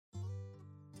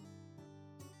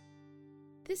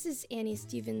This is Annie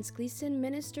Stevens Gleason,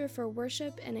 Minister for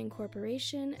Worship and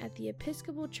Incorporation at the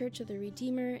Episcopal Church of the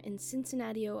Redeemer in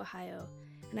Cincinnati, Ohio,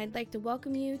 and I'd like to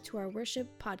welcome you to our worship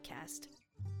podcast.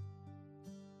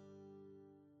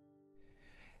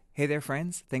 Hey there,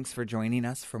 friends. Thanks for joining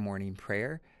us for morning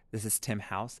prayer. This is Tim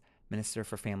House, Minister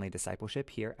for Family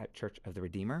Discipleship here at Church of the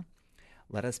Redeemer.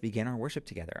 Let us begin our worship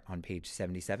together on page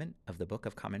 77 of the Book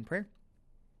of Common Prayer.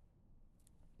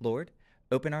 Lord,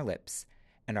 open our lips,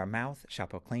 and our mouth shall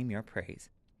proclaim your praise.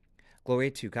 Glory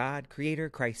to God, Creator,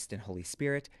 Christ, and Holy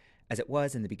Spirit, as it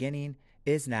was in the beginning,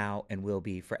 is now, and will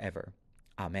be forever.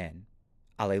 Amen.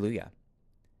 Alleluia.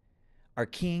 Our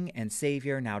King and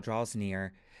Savior now draws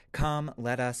near. Come,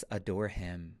 let us adore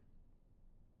him.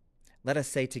 Let us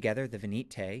say together the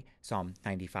Venite, Psalm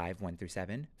 95,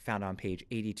 1-7, found on page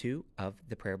 82 of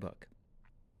the prayer book.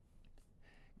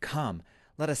 Come,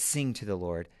 let us sing to the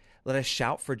Lord. Let us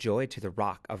shout for joy to the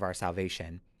rock of our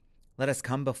salvation. Let us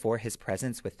come before his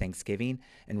presence with thanksgiving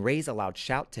and raise a loud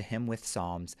shout to him with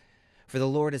psalms. For the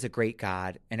Lord is a great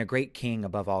God and a great King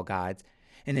above all gods.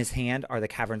 In his hand are the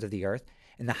caverns of the earth,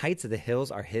 and the heights of the hills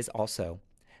are his also.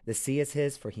 The sea is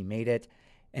his, for he made it,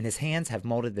 and his hands have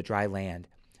molded the dry land.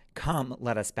 Come,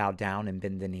 let us bow down and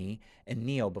bend the knee and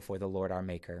kneel before the Lord our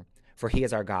Maker. For he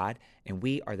is our God, and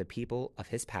we are the people of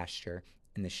his pasture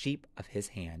and the sheep of his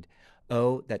hand.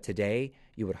 Oh, that today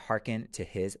you would hearken to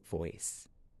his voice.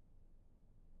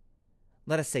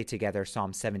 Let us say together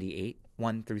Psalm 78,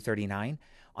 1-39,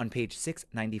 on page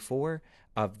 694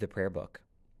 of the prayer book.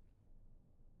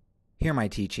 Hear my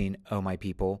teaching, O my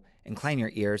people. Incline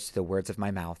your ears to the words of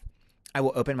my mouth. I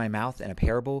will open my mouth in a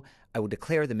parable. I will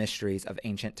declare the mysteries of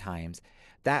ancient times.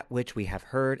 That which we have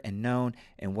heard and known,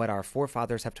 and what our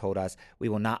forefathers have told us, we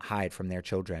will not hide from their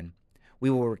children. We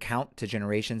will recount to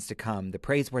generations to come the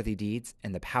praiseworthy deeds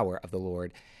and the power of the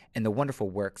Lord, and the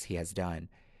wonderful works he has done.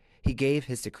 He gave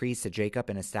his decrees to Jacob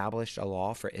and established a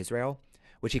law for Israel,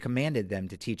 which he commanded them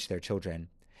to teach their children,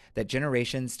 that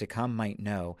generations to come might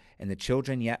know, and the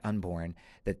children yet unborn,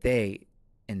 that they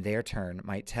in their turn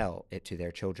might tell it to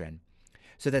their children,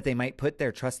 so that they might put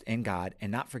their trust in God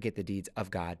and not forget the deeds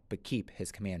of God, but keep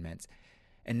his commandments,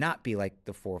 and not be like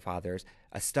the forefathers,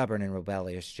 a stubborn and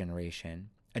rebellious generation,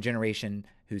 a generation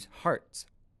whose hearts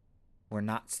were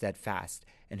not steadfast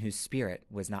and whose spirit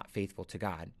was not faithful to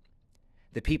God.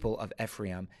 The people of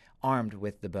Ephraim, armed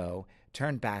with the bow,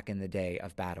 turned back in the day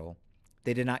of battle.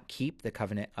 They did not keep the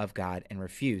covenant of God and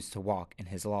refused to walk in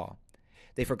his law.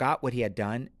 They forgot what he had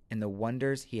done and the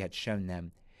wonders he had shown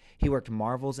them. He worked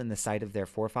marvels in the sight of their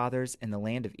forefathers in the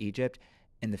land of Egypt,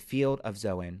 in the field of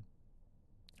Zoan.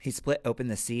 He split open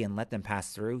the sea and let them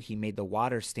pass through. He made the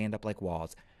waters stand up like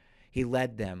walls. He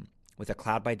led them with a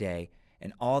cloud by day,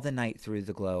 and all the night through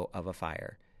the glow of a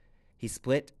fire. He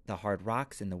split the hard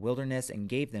rocks in the wilderness and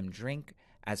gave them drink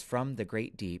as from the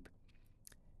great deep.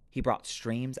 He brought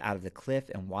streams out of the cliff,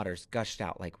 and waters gushed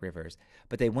out like rivers.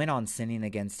 But they went on sinning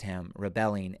against him,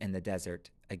 rebelling in the desert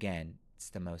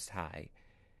against the Most High.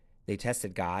 They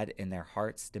tested God in their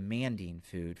hearts, demanding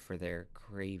food for their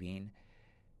craving.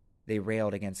 They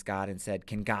railed against God and said,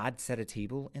 "Can God set a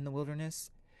table in the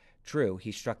wilderness?" True,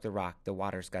 he struck the rock, the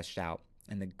waters gushed out,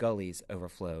 and the gullies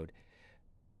overflowed.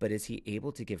 But is he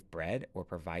able to give bread or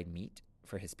provide meat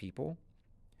for his people?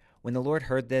 When the Lord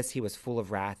heard this, he was full of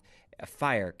wrath. A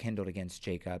fire kindled against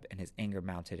Jacob, and his anger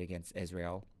mounted against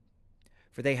Israel.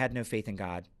 For they had no faith in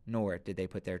God, nor did they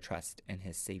put their trust in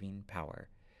his saving power.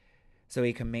 So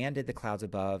he commanded the clouds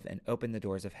above and opened the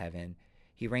doors of heaven.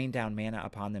 He rained down manna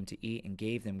upon them to eat and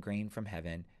gave them grain from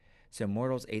heaven. So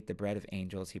mortals ate the bread of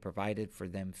angels. He provided for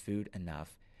them food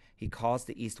enough. He caused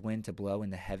the east wind to blow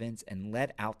in the heavens and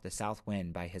let out the south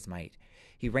wind by his might.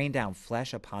 He rained down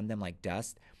flesh upon them like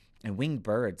dust, and winged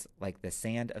birds like the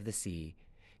sand of the sea.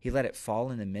 He let it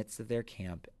fall in the midst of their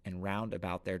camp and round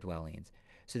about their dwellings.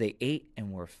 So they ate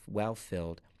and were well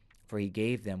filled, for he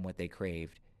gave them what they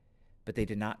craved. But they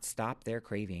did not stop their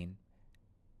craving,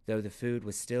 though the food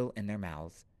was still in their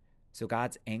mouths. So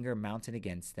God's anger mounted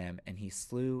against them, and he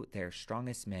slew their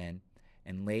strongest men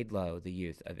and laid low the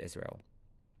youth of Israel.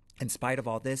 In spite of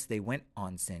all this, they went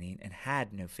on sinning and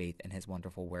had no faith in his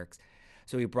wonderful works.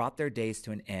 So he brought their days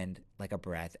to an end like a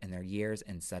breath, and their years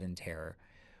in sudden terror.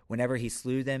 Whenever he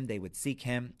slew them, they would seek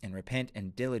him and repent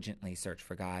and diligently search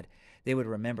for God. They would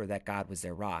remember that God was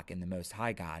their rock and the Most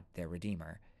High God, their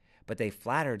Redeemer. But they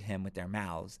flattered him with their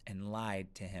mouths and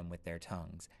lied to him with their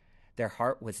tongues. Their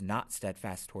heart was not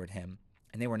steadfast toward him,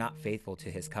 and they were not faithful to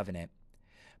his covenant.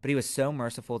 But he was so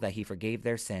merciful that he forgave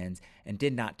their sins and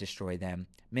did not destroy them.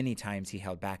 Many times he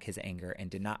held back his anger and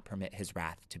did not permit his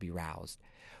wrath to be roused.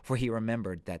 For he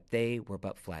remembered that they were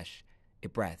but flesh, a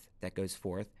breath that goes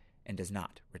forth and does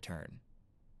not return.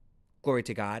 Glory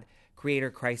to God,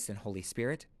 Creator, Christ, and Holy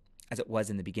Spirit, as it was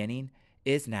in the beginning,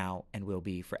 is now, and will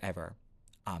be forever.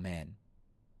 Amen.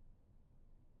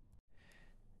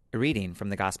 A reading from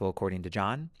the Gospel according to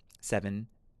John 7,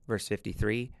 verse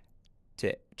 53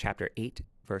 to chapter 8,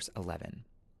 verse 11.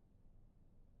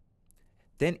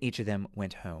 Then each of them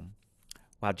went home,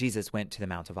 while Jesus went to the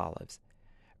Mount of Olives.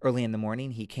 Early in the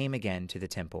morning he came again to the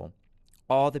temple.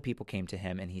 All the people came to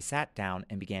him, and he sat down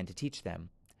and began to teach them.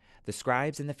 The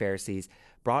scribes and the Pharisees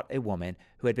brought a woman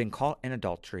who had been caught in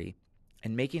adultery,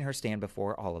 and making her stand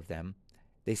before all of them,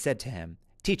 they said to him,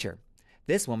 "Teacher,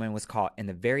 this woman was caught in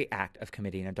the very act of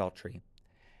committing adultery.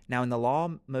 Now in the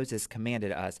law Moses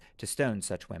commanded us to stone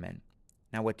such women.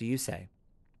 Now what do you say?"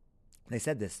 They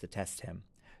said this to test him,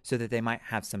 so that they might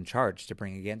have some charge to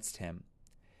bring against him.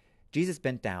 Jesus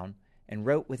bent down and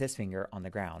wrote with his finger on the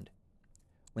ground.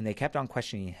 When they kept on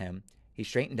questioning him, he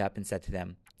straightened up and said to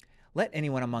them, "Let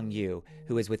anyone among you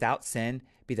who is without sin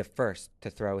be the first to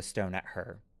throw a stone at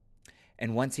her."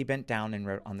 And once he bent down and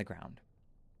wrote on the ground.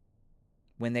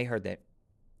 When they heard that,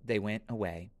 they went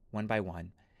away, one by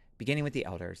one, beginning with the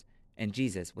elders, and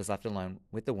Jesus was left alone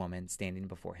with the woman standing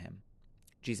before him.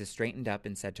 Jesus straightened up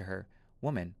and said to her,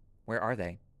 "Woman, where are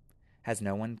they? Has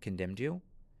no one condemned you?"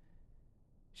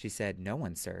 She said, "No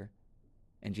one, sir."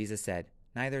 And Jesus said,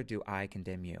 "Neither do I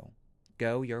condemn you.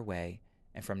 Go your way,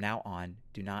 and from now on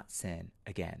do not sin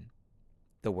again."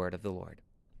 The word of the Lord.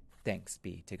 Thanks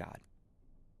be to God.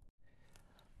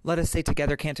 Let us say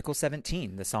together Canticle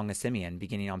 17, the Song of Simeon,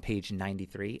 beginning on page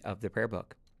 93 of the prayer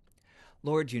book.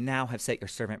 Lord, you now have set your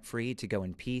servant free to go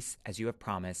in peace, as you have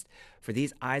promised. For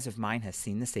these eyes of mine have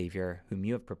seen the Savior, whom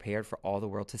you have prepared for all the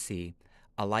world to see,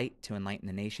 a light to enlighten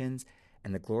the nations,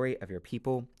 and the glory of your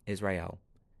people, Israel.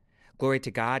 Glory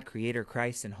to God, Creator,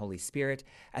 Christ, and Holy Spirit,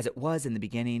 as it was in the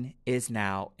beginning, is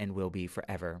now, and will be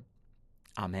forever.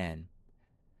 Amen.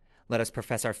 Let us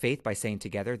profess our faith by saying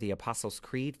together the Apostles'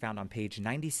 Creed found on page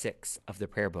 96 of the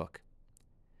prayer book.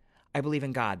 I believe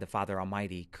in God, the Father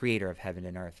Almighty, creator of heaven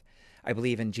and earth. I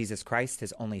believe in Jesus Christ,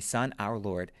 his only Son, our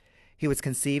Lord. He was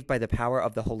conceived by the power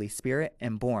of the Holy Spirit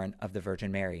and born of the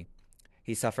Virgin Mary.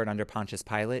 He suffered under Pontius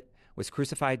Pilate, was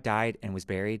crucified, died, and was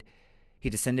buried. He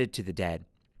descended to the dead.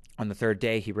 On the third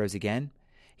day he rose again.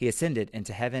 He ascended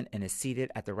into heaven and is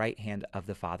seated at the right hand of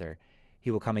the Father.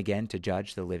 He will come again to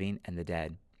judge the living and the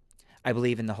dead. I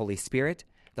believe in the Holy Spirit,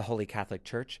 the Holy Catholic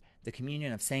Church, the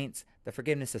communion of saints, the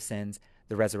forgiveness of sins,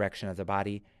 the resurrection of the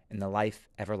body, and the life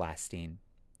everlasting.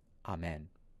 Amen.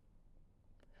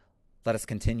 Let us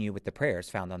continue with the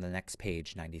prayers found on the next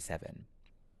page, 97.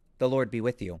 The Lord be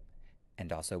with you,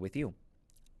 and also with you.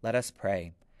 Let us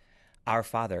pray. Our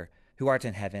Father, who art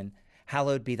in heaven,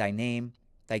 hallowed be thy name.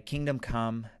 Thy kingdom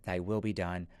come, thy will be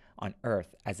done, on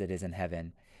earth as it is in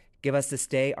heaven. Give us this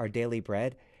day our daily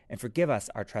bread, and forgive us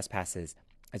our trespasses,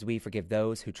 as we forgive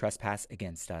those who trespass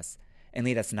against us. And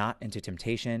lead us not into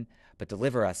temptation, but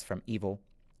deliver us from evil.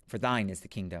 For thine is the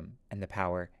kingdom, and the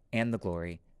power, and the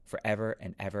glory, forever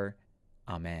and ever.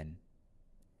 Amen.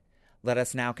 Let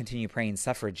us now continue praying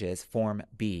suffrages, Form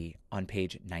B, on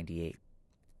page 98.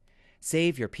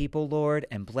 Save your people, Lord,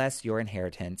 and bless your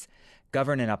inheritance.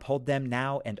 Govern and uphold them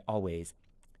now and always.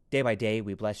 Day by day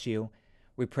we bless you.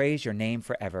 We praise your name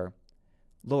forever.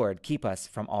 Lord, keep us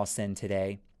from all sin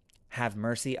today. Have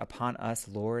mercy upon us,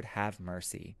 Lord, have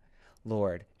mercy.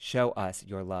 Lord, show us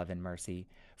your love and mercy,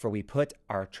 for we put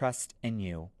our trust in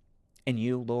you. In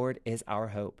you, Lord, is our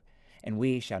hope, and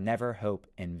we shall never hope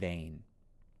in vain.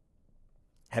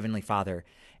 Heavenly Father,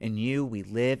 in you we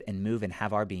live and move and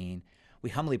have our being.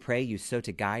 We humbly pray you so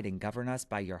to guide and govern us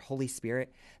by your Holy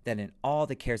Spirit, that in all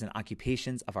the cares and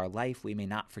occupations of our life we may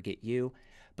not forget you,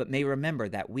 but may remember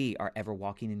that we are ever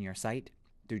walking in your sight,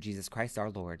 through Jesus Christ our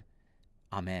Lord.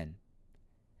 Amen.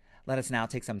 Let us now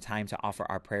take some time to offer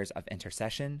our prayers of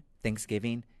intercession,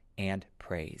 thanksgiving, and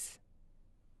praise.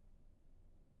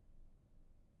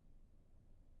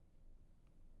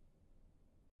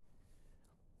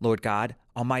 Lord God,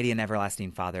 Almighty and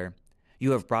everlasting Father,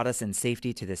 you have brought us in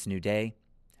safety to this new day.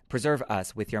 Preserve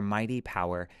us with your mighty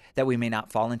power, that we may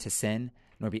not fall into sin,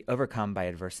 nor be overcome by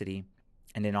adversity.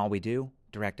 And in all we do,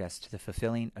 direct us to the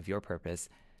fulfilling of your purpose,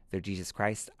 through Jesus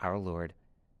Christ our Lord.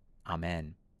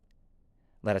 Amen.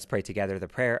 Let us pray together the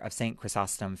prayer of St.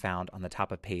 Chrysostom found on the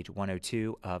top of page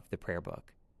 102 of the prayer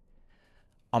book.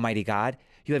 Almighty God,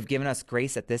 you have given us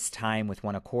grace at this time with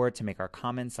one accord to make our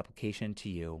common supplication to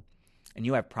you. And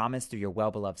you have promised through your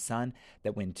well-beloved Son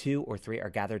that when 2 or 3 are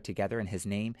gathered together in his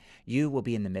name, you will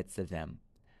be in the midst of them.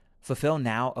 Fulfill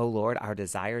now, O Lord, our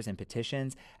desires and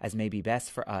petitions as may be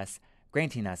best for us,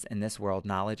 granting us in this world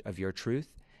knowledge of your truth,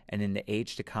 and in the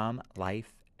age to come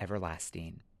life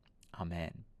everlasting.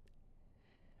 Amen.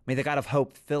 May the God of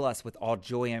hope fill us with all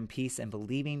joy and peace and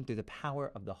believing through the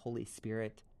power of the Holy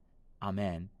Spirit.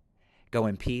 Amen. Go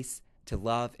in peace to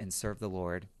love and serve the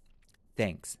Lord.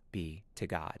 Thanks be to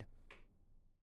God.